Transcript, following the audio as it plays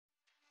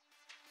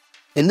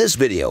In this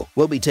video,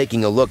 we'll be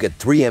taking a look at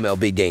 3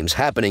 MLB games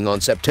happening on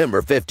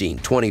September 15,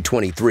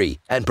 2023,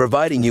 and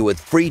providing you with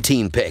free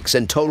team picks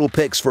and total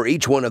picks for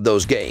each one of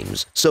those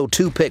games. So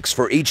 2 picks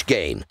for each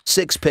game,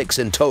 6 picks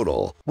in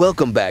total.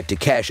 Welcome back to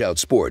Cash Out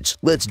Sports.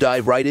 Let's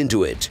dive right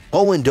into it.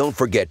 Oh, and don't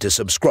forget to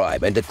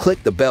subscribe and to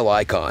click the bell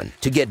icon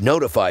to get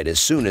notified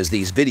as soon as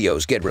these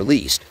videos get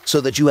released,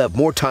 so that you have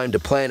more time to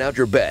plan out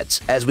your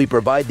bets as we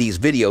provide these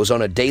videos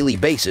on a daily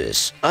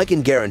basis. I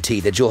can guarantee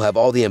that you'll have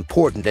all the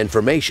important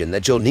information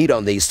that you'll need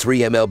on these 3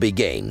 MLB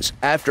games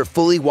after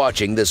fully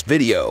watching this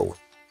video.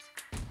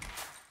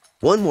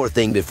 One more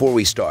thing before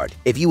we start: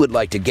 if you would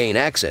like to gain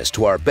access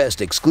to our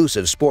best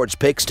exclusive sports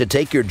picks to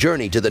take your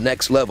journey to the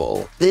next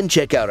level, then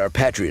check out our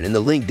Patreon in the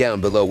link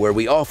down below, where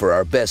we offer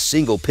our best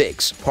single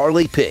picks,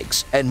 parlay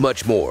picks, and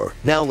much more.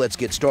 Now let's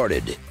get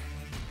started.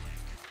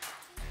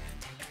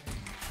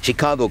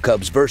 Chicago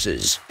Cubs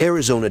vs.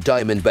 Arizona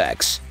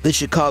Diamondbacks. The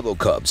Chicago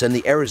Cubs and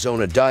the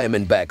Arizona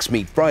Diamondbacks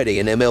meet Friday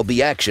in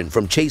MLB action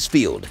from Chase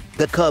Field.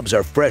 The Cubs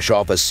are fresh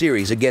off a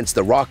series against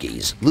the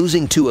Rockies,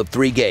 losing 2 of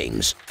 3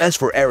 games. As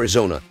for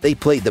Arizona, they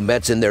played the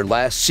Mets in their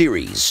last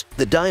series.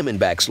 The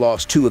Diamondbacks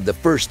lost 2 of the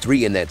first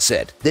 3 in that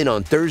set. Then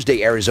on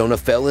Thursday, Arizona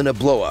fell in a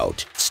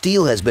blowout.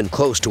 Steele has been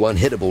close to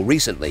unhittable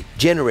recently,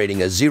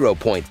 generating a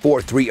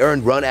 0.43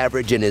 earned run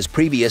average in his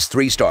previous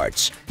 3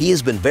 starts. He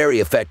has been very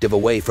effective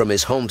away from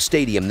his home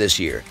stadium this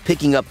year,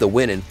 picking up the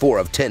win in 4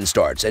 of 10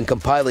 starts and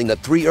compiling a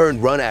 3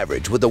 earned run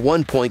average with a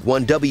 1.1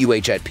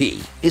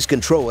 WHIP. His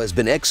control has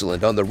been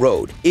excellent on the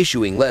road,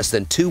 issuing less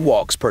than 2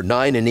 walks per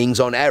 9 innings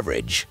on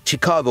average.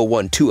 Chicago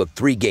won 2 of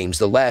 3 games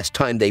the last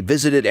time they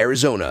visited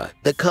Arizona.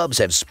 The Cubs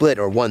have split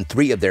or won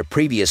 3 of their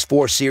previous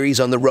 4 series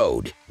on the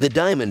road. The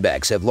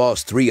Diamondbacks have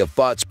lost 3 of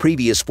Fott's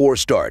previous 4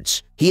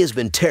 starts. He has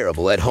been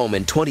terrible at home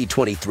in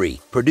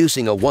 2023,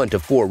 producing a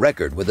 1-4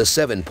 record with a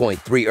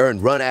 7.3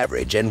 earned run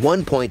average and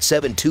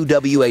 1.72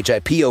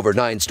 WHIP over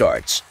 9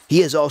 starts. He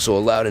has also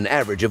allowed an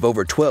average of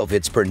over 12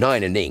 hits per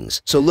 9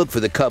 innings, so look for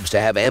the Cubs to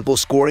have ample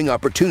scoring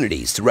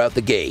opportunities throughout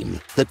the game.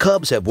 The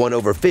Cubs have won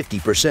over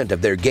 50%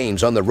 of their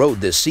games on the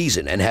road this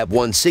season and have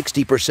won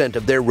 60%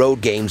 of their road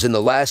games in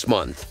the last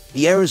month.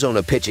 The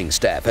Arizona pitching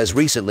staff has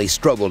recently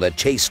struggled at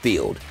Chase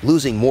Field,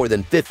 losing more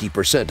than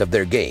 50% of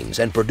their games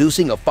and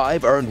producing a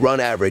 5 earned run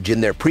average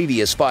in their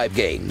previous 5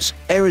 games.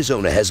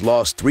 Arizona has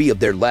lost 3 of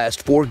their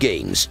last 4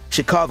 games.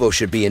 Chicago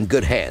should be in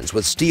good hands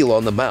with Steele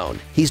on the mound.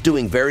 He's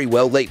doing very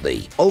well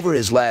lately. Over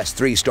his last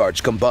 3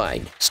 starts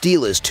combined,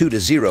 Steele is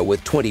 2-0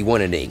 with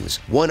 21 innings,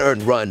 1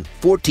 earned run,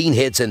 14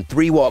 hits, and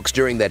 3 walks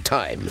during that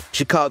time.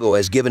 Chicago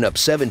has given up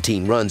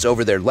 17 runs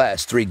over their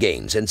last 3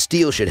 games, and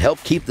Steele should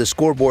help keep the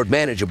scoreboard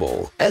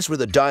manageable. As for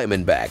the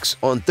Diamondbacks,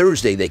 on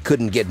Thursday they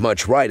couldn't get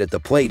much right at the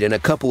plate, and a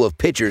couple of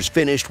pitchers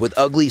finished with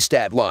ugly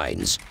stat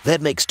lines.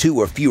 That makes 2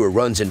 or fewer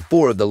runs in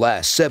 4 of the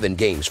last 7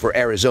 games for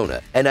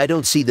Arizona, and I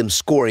don't see them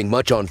scoring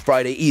much on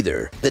Friday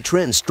either. The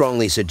trend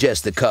strongly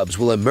suggests the Cubs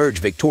will emerge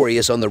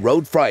victorious on the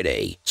road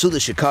Friday, so the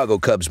Chicago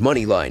Cubs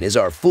money line is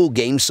our full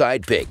game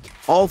side pick.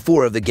 All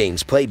 4 of the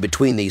games played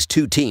between these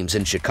 2 teams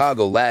in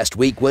Chicago last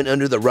week went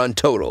under the run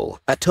total.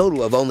 A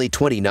total of only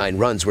 29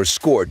 runs were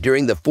scored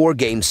during the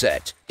 4-game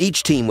set.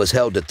 Each team was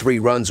held to 3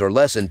 runs or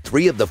less in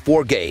 3 of the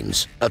 4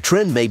 games. A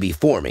trend may be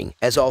forming,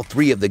 as all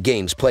 3 of the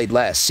games played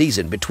last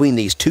season between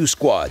these 2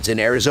 squads in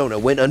Arizona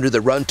went under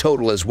the run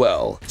total as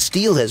well.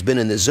 Steele has been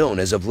in the zone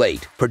as of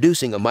late,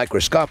 producing a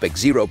microscopic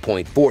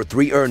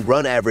 0.43 earned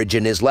run average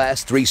in his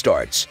last 3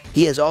 starts.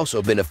 He has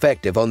also been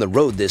effective on the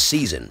road this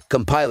season,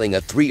 compiling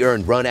a 3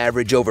 earned run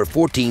average over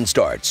 14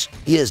 starts.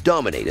 He has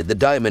dominated the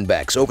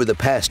Diamondbacks over the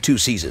past 2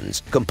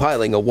 seasons,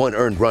 compiling a 1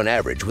 earned run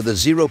average with a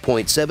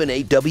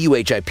 0.78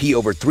 WHIP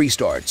over 3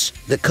 starts.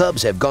 The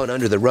Cubs have gone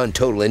under the run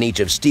total in each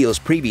of Steele's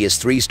previous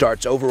 3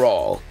 starts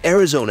overall.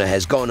 Arizona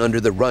has gone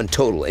under the run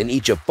total in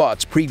each of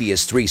Fott's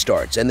previous 3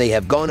 starts, and they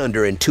have gone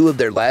under in 2 of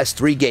their last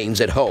 3 games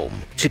at home.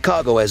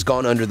 Chicago has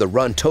gone under the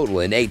run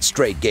total in 8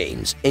 straight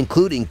games,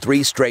 including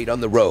 3 straight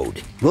on the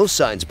road. Most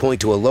signs point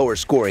to a lower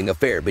scoring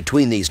affair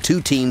between these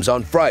 2 teams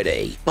on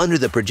Friday. Under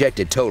the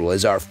projected total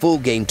is our full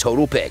game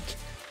total pick.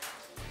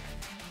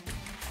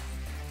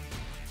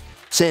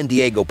 San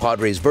Diego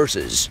Padres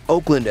vs.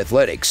 Oakland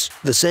Athletics.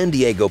 The San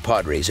Diego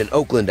Padres and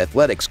Oakland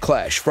Athletics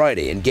clash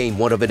Friday in Game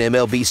 1 of an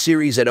MLB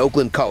series at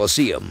Oakland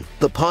Coliseum.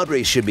 The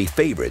Padres should be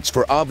favorites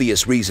for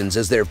obvious reasons,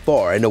 as they're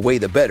far and away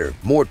the better,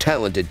 more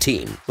talented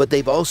team, but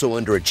they've also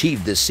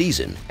underachieved this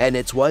season, and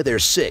it's why they're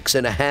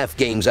 6.5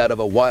 games out of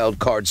a wild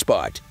card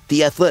spot.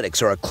 The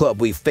Athletics are a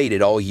club we've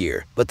faded all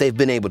year, but they've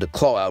been able to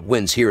claw out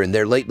wins here and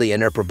there lately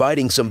and are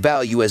providing some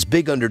value as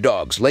big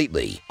underdogs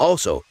lately.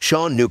 Also,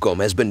 Sean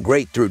Newcomb has been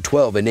great through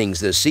 12 innings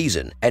this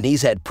season, and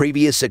he's had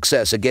previous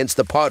success against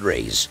the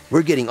Padres.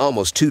 We're getting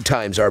almost 2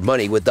 times our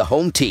money with the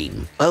home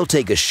team. I'll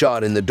take a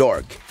shot in the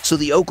dark, so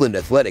the Oakland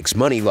Athletics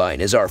money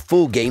line is our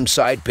full game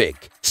side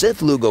pick.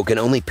 Seth Lugo can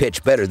only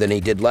pitch better than he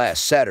did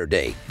last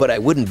Saturday, but I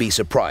wouldn't be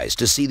surprised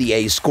to see the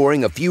A's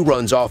scoring a few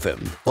runs off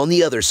him. On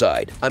the other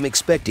side, I'm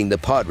expecting the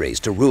Padres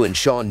to ruin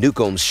Sean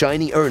Newcomb's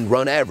shiny earned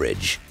run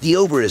average. The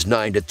over is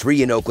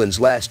 9-3 in Oakland's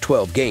last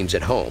 12 games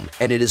at home,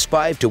 and it is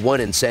 5-1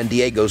 in San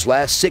Diego's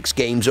last 6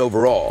 games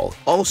overall.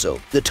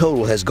 Also, the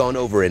total has gone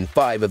over in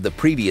 5 of the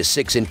previous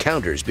 6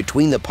 encounters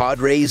between the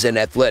Padres and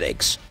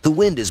Athletics. The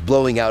wind is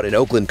blowing out in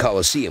Oakland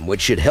Coliseum,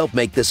 which should help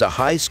make this a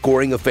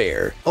high-scoring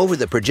affair. Over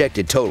the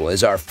projected total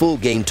is our full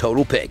game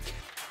total pick.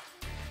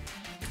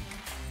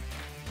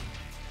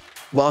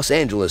 Los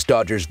Angeles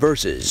Dodgers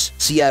vs.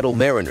 Seattle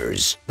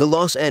Mariners. The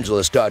Los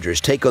Angeles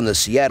Dodgers take on the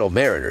Seattle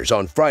Mariners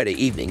on Friday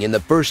evening in the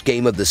first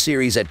game of the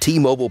series at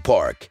T-Mobile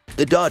Park.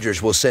 The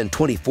Dodgers will send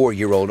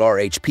 24-year-old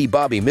RHP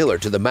Bobby Miller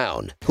to the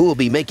mound, who will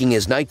be making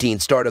his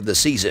 19th start of the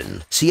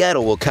season.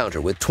 Seattle will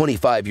counter with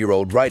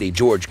 25-year-old righty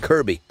George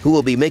Kirby, who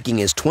will be making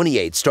his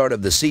 28th start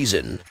of the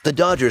season. The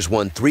Dodgers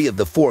won 3 of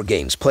the 4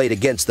 games played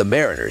against the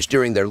Mariners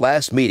during their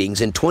last meetings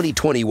in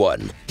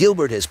 2021.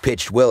 Gilbert has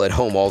pitched well at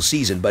home all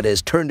season but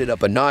has turned it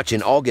up a notch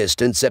in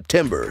August and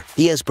September.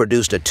 He has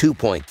produced a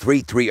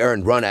 2.33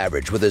 earned run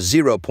average with a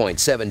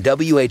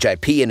 0.7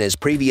 WHIP in his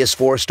previous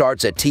 4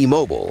 starts at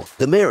T-Mobile.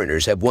 The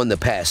Mariners have won the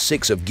past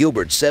 6 of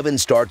Gilbert's 7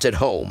 starts at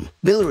home.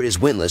 Miller is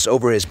winless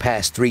over his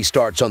past 3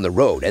 starts on the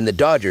road, and the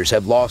Dodgers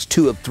have lost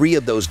 2 of 3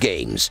 of those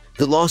games.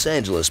 The Los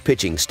Angeles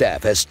pitching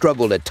staff has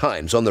struggled at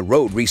times on the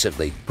road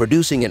recently,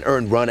 producing an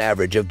earned run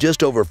average of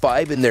just over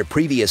 5 in their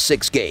previous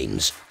 6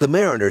 games. The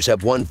Mariners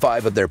have won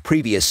 5 of their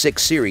previous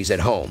 6 series at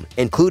home,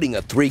 including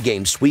a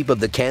 3-game sweep of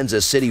the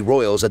Kansas City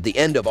Royals at the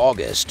end of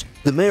August.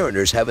 The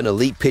Mariners have an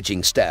elite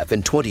pitching staff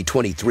in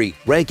 2023,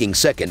 ranking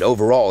 2nd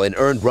overall in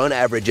earned run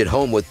average at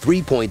home with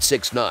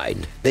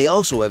 3.69. They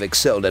also have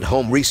excelled at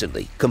home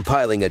recently,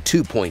 compiling a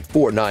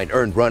 2.49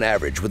 earned run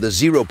average with a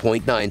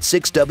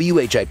 0.96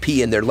 WHIP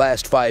in their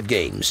last 5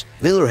 games.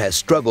 Miller has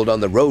struggled on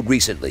the road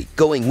recently,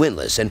 going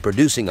winless and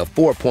producing a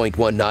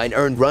 4.19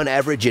 earned run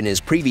average in his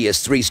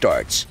previous 3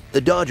 starts. The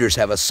Dodgers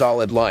have a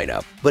solid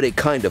lineup, but it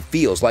kind of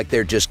feels like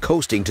they're just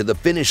coasting to the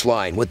finish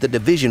line with the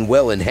division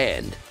well in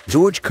hand.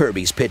 George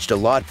Kirby's pitched a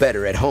lot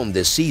better at home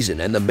this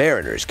season, and the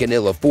Mariners can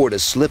ill afford to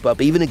slip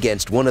up even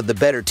against one of the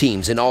better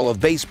teams in all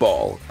of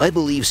baseball. I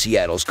believe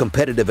Seattle's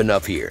competitive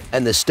enough here,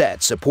 and the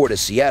stats support a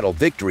Seattle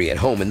victory at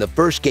home in the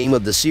first game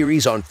of the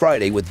series on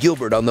Friday with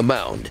Gilbert on the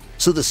mound.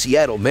 So the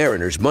Seattle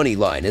Mariners money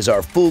line is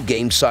our full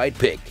game side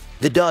pick.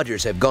 The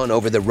Dodgers have gone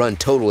over the run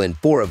total in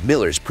 4 of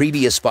Miller's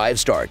previous 5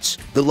 starts.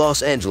 The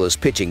Los Angeles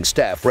pitching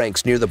staff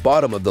ranks near the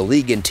bottom of the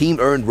league in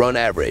team earned run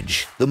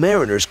average. The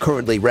Mariners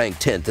currently rank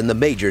 10th in the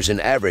majors in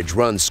average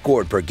runs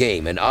scored per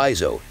game and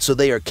ISO, so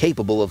they are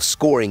capable of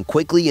scoring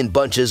quickly in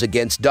bunches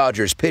against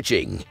Dodgers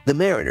pitching. The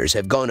Mariners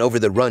have gone over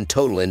the run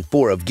total in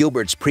 4 of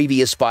Gilbert's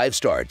previous 5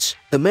 starts.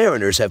 The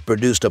Mariners have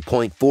produced a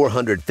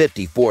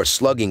 .454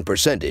 slugging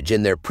percentage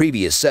in their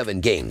previous 7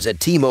 games at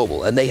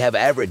T-Mobile, and they have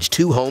averaged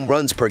 2 home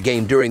runs per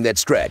game during that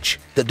stretch.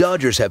 The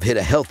Dodgers have hit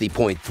a healthy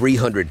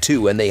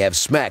 .302, and they have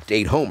smacked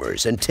 8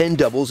 homers and 10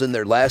 doubles in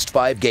their last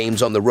 5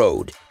 games on the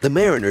road. The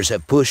Mariners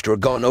have pushed or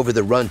gone over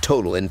the run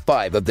total in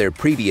 5 of their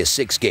previous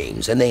 6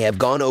 games, and they have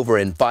gone over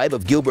in 5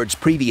 of Gilbert's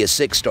previous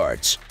 6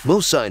 starts.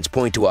 Most signs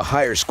point to a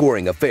higher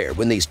scoring affair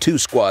when these 2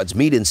 squads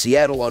meet in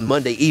Seattle on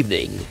Monday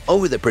evening.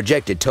 Over the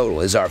projected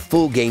total is our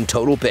full game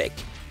total pick.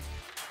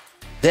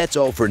 That's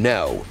all for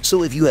now,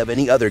 so if you have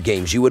any other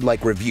games you would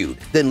like reviewed,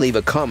 then leave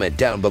a comment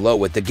down below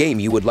with the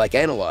game you would like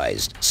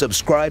analyzed.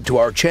 Subscribe to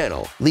our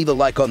channel, leave a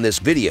like on this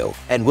video,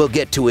 and we'll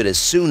get to it as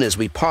soon as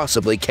we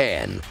possibly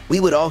can. We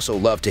would also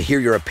love to hear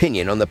your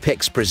opinion on the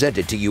picks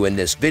presented to you in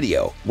this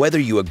video, whether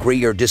you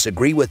agree or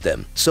disagree with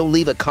them, so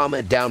leave a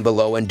comment down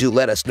below and do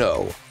let us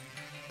know.